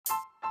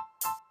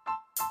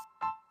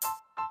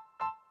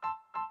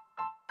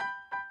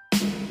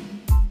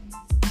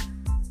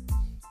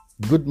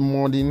Good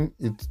morning.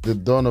 It's the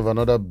dawn of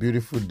another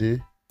beautiful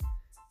day.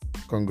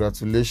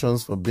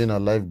 Congratulations for being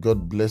alive.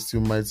 God bless you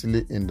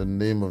mightily in the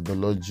name of the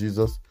Lord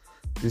Jesus.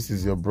 This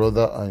is your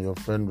brother and your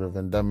friend,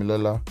 Reverend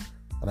Damilola,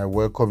 and I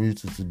welcome you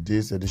to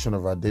today's edition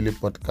of our daily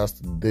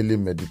podcast, Daily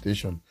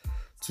Meditation.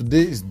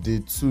 Today is day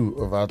 2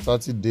 of our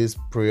 30 days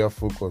prayer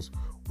focus.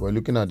 We're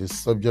looking at the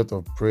subject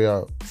of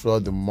prayer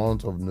throughout the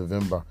month of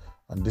November,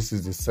 and this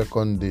is the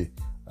second day.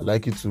 I'd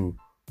like you to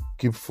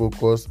keep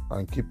focused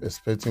and keep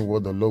expecting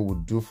what the Lord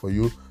will do for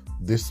you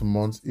this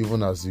month,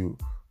 even as you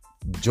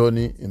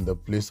journey in the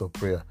place of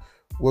prayer.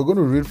 We're going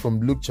to read from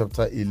Luke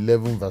chapter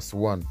 11 verse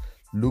 1.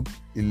 Luke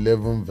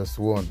 11 verse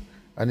 1.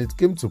 And it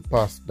came to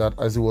pass that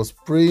as he was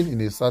praying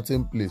in a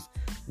certain place,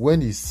 when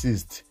he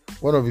ceased,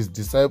 one of his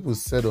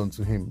disciples said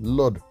unto him,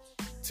 Lord,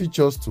 teach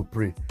us to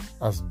pray,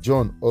 as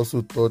John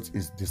also taught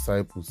his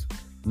disciples.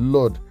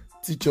 Lord,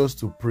 teach us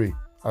to pray,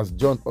 as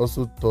John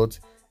also taught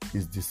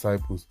his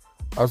disciples.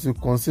 As we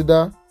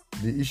consider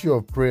the issue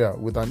of prayer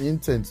with an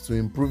intent to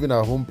improving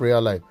our home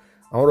prayer life,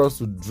 I want us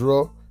to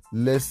draw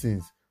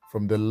lessons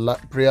from the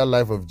prayer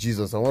life of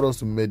Jesus. I want us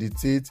to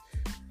meditate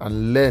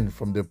and learn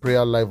from the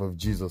prayer life of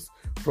Jesus.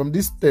 From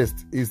this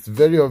text, it's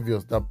very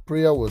obvious that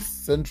prayer was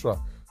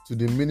central to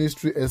the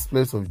ministry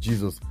exploits of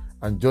Jesus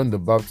and John the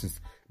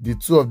Baptist. The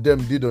two of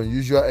them did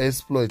unusual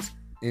exploits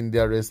in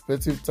their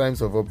respective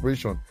times of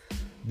operation.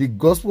 The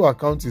gospel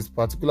account is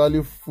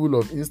particularly full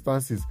of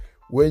instances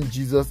when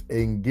Jesus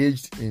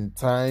engaged in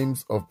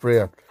times of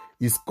prayer.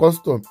 His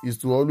custom is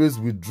to always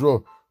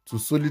withdraw to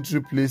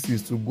solitary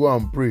places to go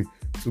and pray,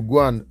 to go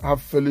and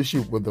have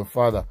fellowship with the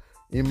Father.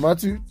 In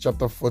Matthew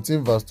chapter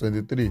 14 verse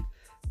 23,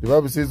 the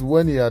Bible says,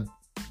 when he had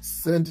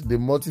sent the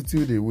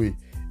multitude away,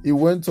 he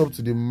went up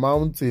to the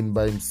mountain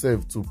by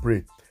himself to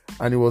pray,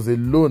 and he was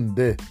alone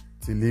there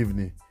till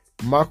evening.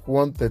 Mark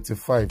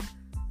 1:35,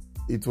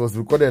 it was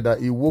recorded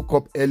that he woke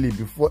up early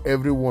before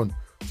everyone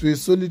to a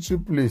solitary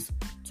place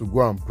to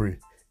go and pray.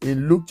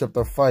 In Luke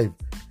chapter 5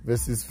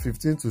 verses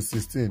 15 to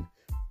 16,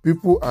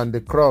 people and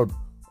the crowd,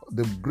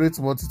 the great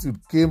multitude,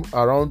 came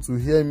around to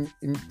hear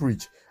him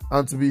preach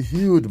and to be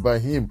healed by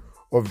him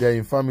of their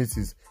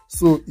infirmities.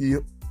 So he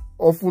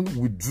often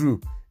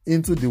withdrew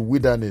into the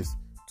wilderness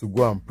to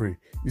go and pray.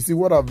 You see,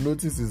 what I've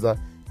noticed is that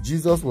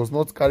Jesus was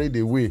not carried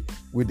away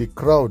with the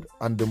crowd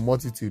and the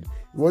multitude.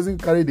 He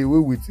wasn't carried away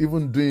with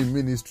even doing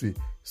ministry.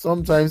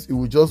 Sometimes he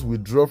would just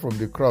withdraw from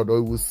the crowd, or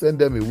he would send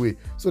them away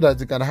so that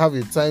he can have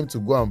a time to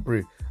go and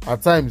pray.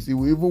 At times, he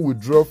will even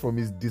withdraw from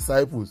his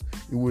disciples.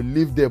 He will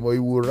leave them, or he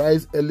will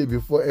rise early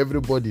before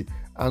everybody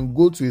and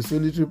go to a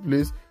solitary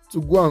place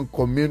to go and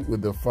commune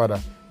with the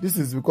Father. This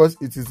is because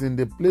it is in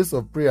the place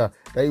of prayer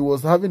that he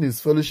was having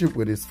his fellowship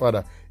with his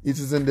Father. It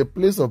is in the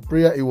place of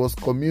prayer he was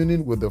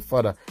communing with the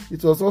Father.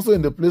 It was also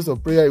in the place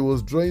of prayer he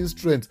was drawing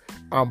strength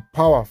and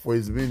power for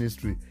his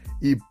ministry.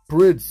 He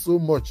prayed so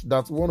much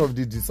that one of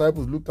the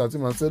disciples looked at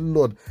him and said,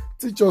 Lord,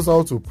 teach us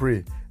how to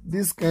pray.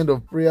 This kind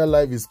of prayer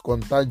life is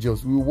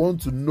contagious. We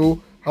want to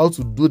know how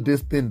to do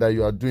this thing that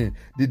you are doing.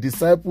 The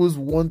disciples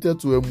wanted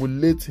to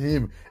emulate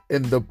him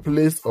in the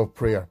place of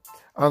prayer.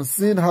 And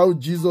seeing how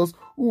Jesus,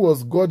 who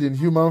was God in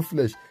human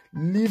flesh,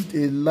 lived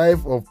a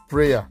life of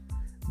prayer,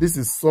 this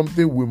is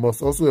something we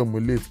must also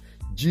emulate.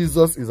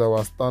 Jesus is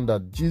our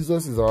standard.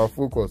 Jesus is our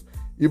focus.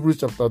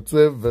 Hebrews chapter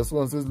 12 verse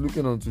 1 says,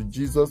 looking unto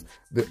Jesus,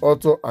 the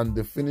author and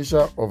the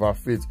finisher of our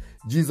faith.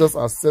 Jesus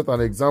has set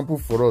an example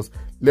for us.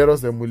 Let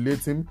us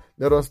emulate him.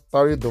 Let us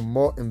tarry the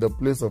more in the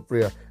place of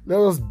prayer. Let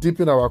us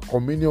deepen our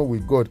communion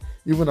with God,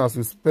 even as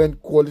we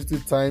spend quality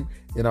time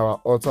in our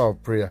altar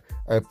of prayer.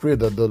 I pray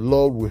that the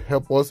Lord will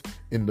help us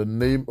in the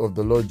name of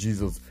the Lord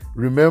Jesus.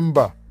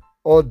 Remember,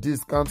 all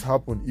this can't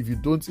happen if you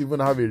don't even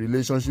have a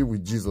relationship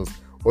with Jesus,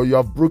 or you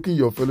have broken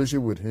your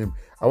fellowship with him.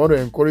 I want to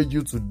encourage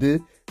you today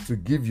to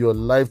give your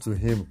life to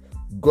him.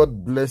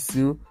 God bless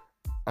you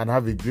and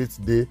have a great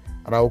day.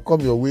 And I will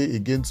come your way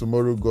again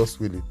tomorrow, God's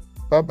willing.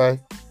 Bye-bye.